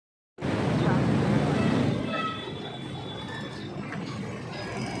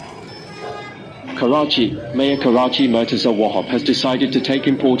Karachi, Mayor Karachi Murtaza Wahab has decided to take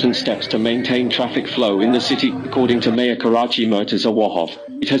important steps to maintain traffic flow in the city. According to Mayor Karachi Murtaza Wahab,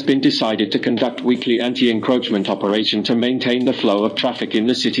 it has been decided to conduct weekly anti-encroachment operation to maintain the flow of traffic in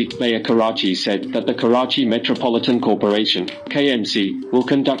the city. Mayor Karachi said that the Karachi Metropolitan Corporation, KMC, will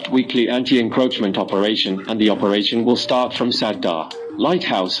conduct weekly anti-encroachment operation, and the operation will start from Saddar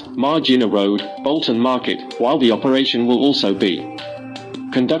Lighthouse, Margina Road, Bolton Market, while the operation will also be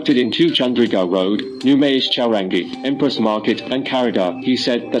conducted in 2 Chandrigaon Road, Numaish Chowrangi, Empress Market and Karachi. He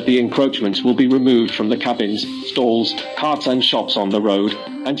said that the encroachments will be removed from the cabins, stalls, carts and shops on the road.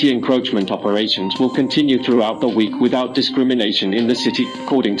 Anti-encroachment operations will continue throughout the week without discrimination in the city.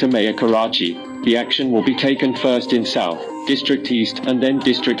 According to Mayor Karachi, the action will be taken first in South, District East and then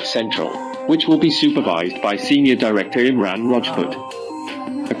District Central, which will be supervised by Senior Director Imran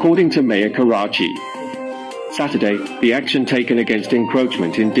Rajput. According to Mayor Karachi, Saturday, the action taken against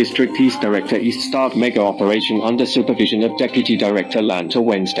encroachment in District East Director East start mega operation under supervision of Deputy Director Land to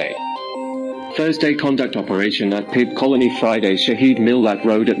Wednesday. Thursday conduct operation at Pib Colony. Friday Shaheed Millat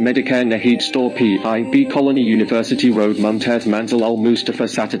Road at Medicare Naheed Store PIB Colony University Road Mumtaz Manzil Al Mustafa.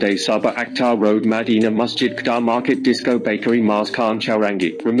 Saturday Sabah Akhtar Road Madina Masjid Qadar Market Disco Bakery Mars Khan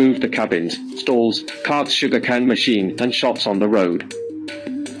Chowrangi. Remove the cabins, stalls, carts, sugar can machine and shops on the road.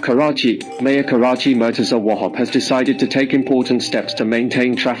 Karachi, Mayor Karachi Murtaza Wahab has decided to take important steps to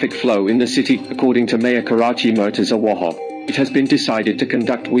maintain traffic flow in the city. According to Mayor Karachi Murtaza Wahab, it has been decided to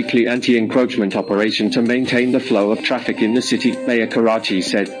conduct weekly anti-encroachment operation to maintain the flow of traffic in the city. Mayor Karachi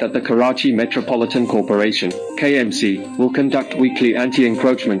said that the Karachi Metropolitan Corporation, KMC, will conduct weekly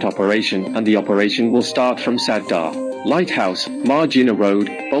anti-encroachment operation, and the operation will start from Saddar Lighthouse, Margina Road,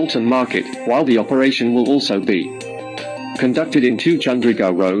 Bolton Market, while the operation will also be conducted in 2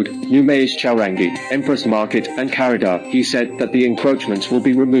 Chandrigaon Road, Numaish Chowrangi, Empress Market and Karachi. He said that the encroachments will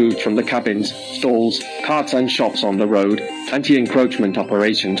be removed from the cabins, stalls, carts and shops on the road. Anti-encroachment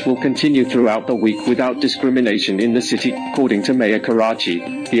operations will continue throughout the week without discrimination in the city. According to Mayor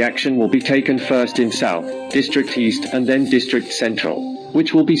Karachi, the action will be taken first in South, District East and then District Central,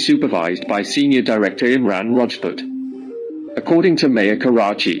 which will be supervised by Senior Director Imran Rajput. According to Mayor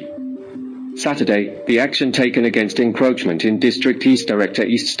Karachi, Saturday, the action taken against encroachment in District East Director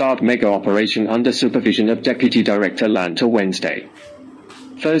East start mega operation under supervision of Deputy Director Land to Wednesday.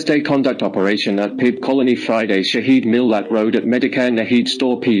 Thursday conduct operation at Pib Colony. Friday Shaheed Millat Road at Medicare Naheed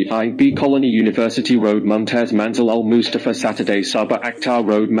Store PIB Colony University Road Mumtaz Manzil Al Mustafa. Saturday Sabah Akhtar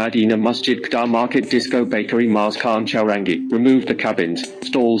Road Madina Masjid Qadar Market Disco Bakery Mars Khan Chowrangi. Remove the cabins,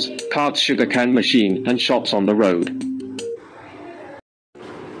 stalls, carts, sugar can machine and shops on the road.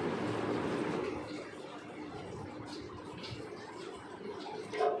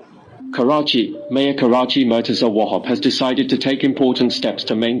 Karachi, Mayor Karachi Murtaza Wahab has decided to take important steps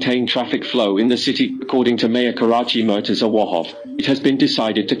to maintain traffic flow in the city. According to Mayor Karachi Murtaza Wahab, it has been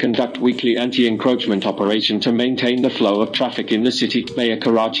decided to conduct weekly anti-encroachment operation to maintain the flow of traffic in the city. Mayor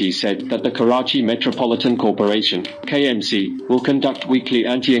Karachi said that the Karachi Metropolitan Corporation, KMC, will conduct weekly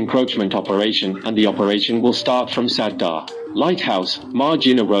anti-encroachment operation, and the operation will start from Saddar Lighthouse,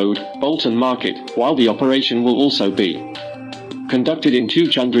 Margina Road, Bolton Market, while the operation will also be conducted in 2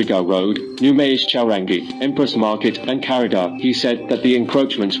 Chandrigaon Road, Numaish Chowrangi, Empress Market and Karachi. He said that the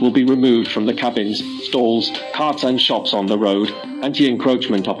encroachments will be removed from the cabins, stalls, carts and shops on the road.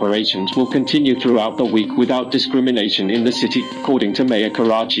 Anti-encroachment operations will continue throughout the week without discrimination in the city. According to Mayor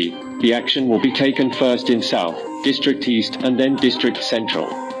Karachi, the action will be taken first in South, District East and then District Central,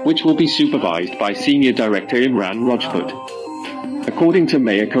 which will be supervised by Senior Director Imran Rajput. According to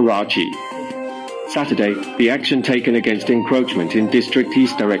Mayor Karachi, Saturday, the action taken against encroachment in District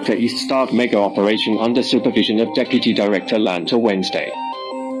East Director East start mega operation under supervision of Deputy Director Land to Wednesday.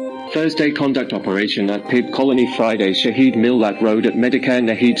 Thursday conduct operation at Pib Colony. Friday Shaheed Millat Road at Medicare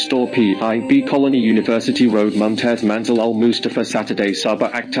Naheed Store PIB Colony University Road Mumtaz Manzil Al Mustafa. Saturday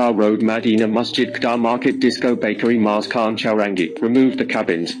Sabah Akhtar Road Madina Masjid Qadar Market Disco Bakery Mars Khan Chowrangi. Remove the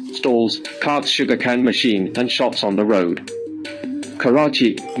cabins, stalls, carts, sugar can machine and shops on the road.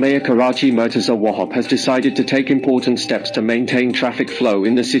 Karachi, Mayor Karachi Murtaza Wahab has decided to take important steps to maintain traffic flow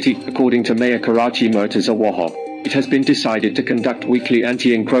in the city. According to Mayor Karachi Murtaza Wahab, it has been decided to conduct weekly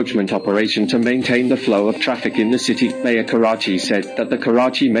anti-encroachment operation to maintain the flow of traffic in the city. Mayor Karachi said that the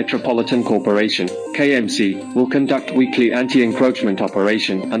Karachi Metropolitan Corporation, KMC, will conduct weekly anti-encroachment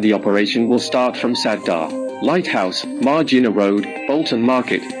operation, and the operation will start from Saddar Lighthouse, Margina Road, Bolton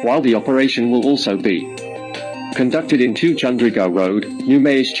Market, while the operation will also be conducted in 2 Chandrigarh Road, New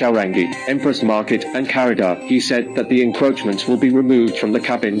Maish Chowrangi, Empress Market and Karidar. He said that the encroachments will be removed from the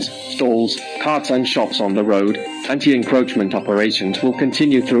cabins, stalls, carts and shops on the road. Anti-encroachment operations will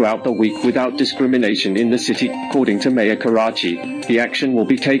continue throughout the week without discrimination in the city, according to Mayor Karachi. The action will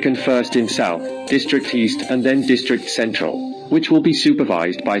be taken first in South, District East and then District Central, which will be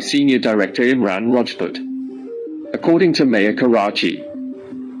supervised by Senior Director Imran Rajput. According to Mayor Karachi,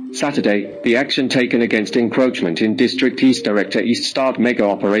 Saturday, the action taken against encroachment in District East Director East start mega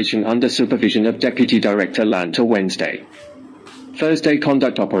operation under supervision of Deputy Director Land to Wednesday. Thursday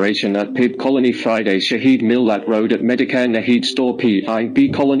conduct operation at Pib Colony. Friday Shaheed Millat Road at Medicare Naheed Store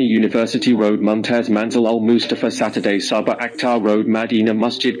PIB Colony University Road Mumtaz Manzil Al Mustafa. Saturday Sabah Akhtar Road Madina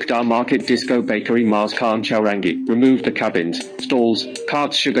Masjid Qadar Market Disco Bakery Mars Khan Chowrangi. Remove the cabins, stalls,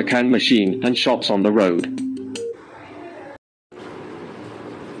 carts, sugar can machine and shops on the road.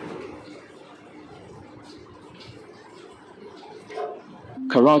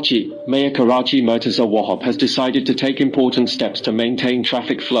 Karachi, Mayor Karachi Murtaza Wahab has decided to take important steps to maintain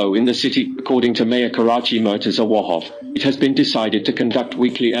traffic flow in the city. According to Mayor Karachi Murtaza Wahab, it has been decided to conduct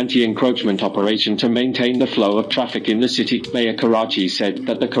weekly anti-encroachment operation to maintain the flow of traffic in the city. Mayor Karachi said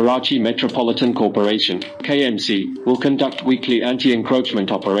that the Karachi Metropolitan Corporation, KMC, will conduct weekly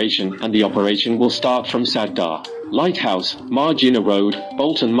anti-encroachment operation and the operation will start from Saddar, Lighthouse, Margina Road,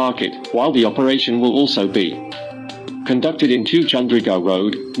 Bolton Market, while the operation will also be conducted in 2 Chandrigarh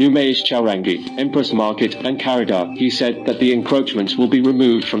Road, New Maish Chowrangi, Empress Market and Karidar. He said that the encroachments will be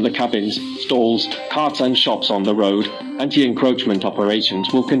removed from the cabins, stalls, carts and shops on the road. Anti-encroachment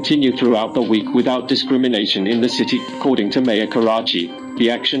operations will continue throughout the week without discrimination in the city, according to Mayor Karachi.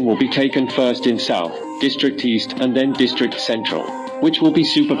 The action will be taken first in South, District East and then District Central, which will be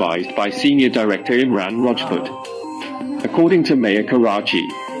supervised by Senior Director Imran Rajput. According to Mayor Karachi,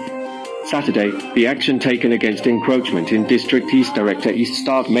 Saturday, the action taken against encroachment in District East Director East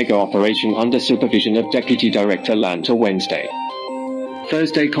start mega operation under supervision of Deputy Director Land to Wednesday.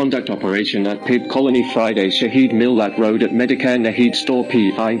 Thursday conduct operation at Pib Colony. Friday Shaheed Millat Road at Medicare Naheed Store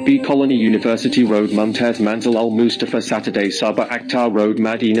PIB Colony University Road Mumtaz Manzil Al Mustafa. Saturday Sabah Akhtar Road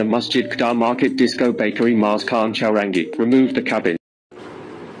Madina Masjid Qadar Market Disco Bakery Mars Khan Chowrangi. Remove the cabin.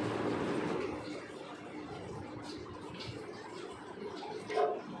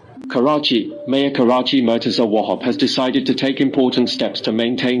 Karachi, Mayor Karachi Murtaza Wahab has decided to take important steps to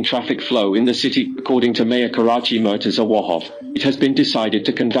maintain traffic flow in the city. According to Mayor Karachi Murtaza Wahab, it has been decided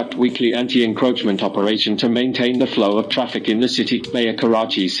to conduct weekly anti-encroachment operation to maintain the flow of traffic in the city. Mayor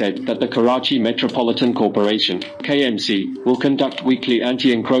Karachi said that the Karachi Metropolitan Corporation, KMC, will conduct weekly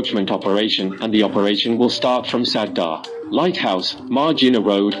anti-encroachment operation and the operation will start from Saddar, Lighthouse, Margina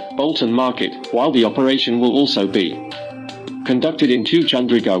Road, Bolton Market, while the operation will also be conducted in 2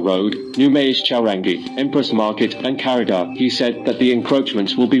 Chandrigarh Road, New Maish Chowrangi, Empress Market and Karidar. He said that the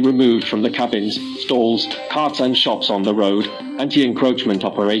encroachments will be removed from the cabins, stalls, carts and shops on the road. Anti-encroachment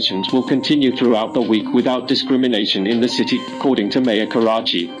operations will continue throughout the week without discrimination in the city, according to Mayor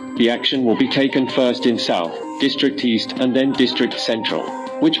Karachi. The action will be taken first in South, District East and then District Central,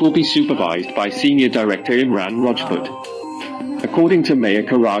 which will be supervised by Senior Director Imran Rajput. According to Mayor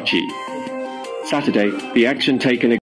Karachi, Saturday, the action taken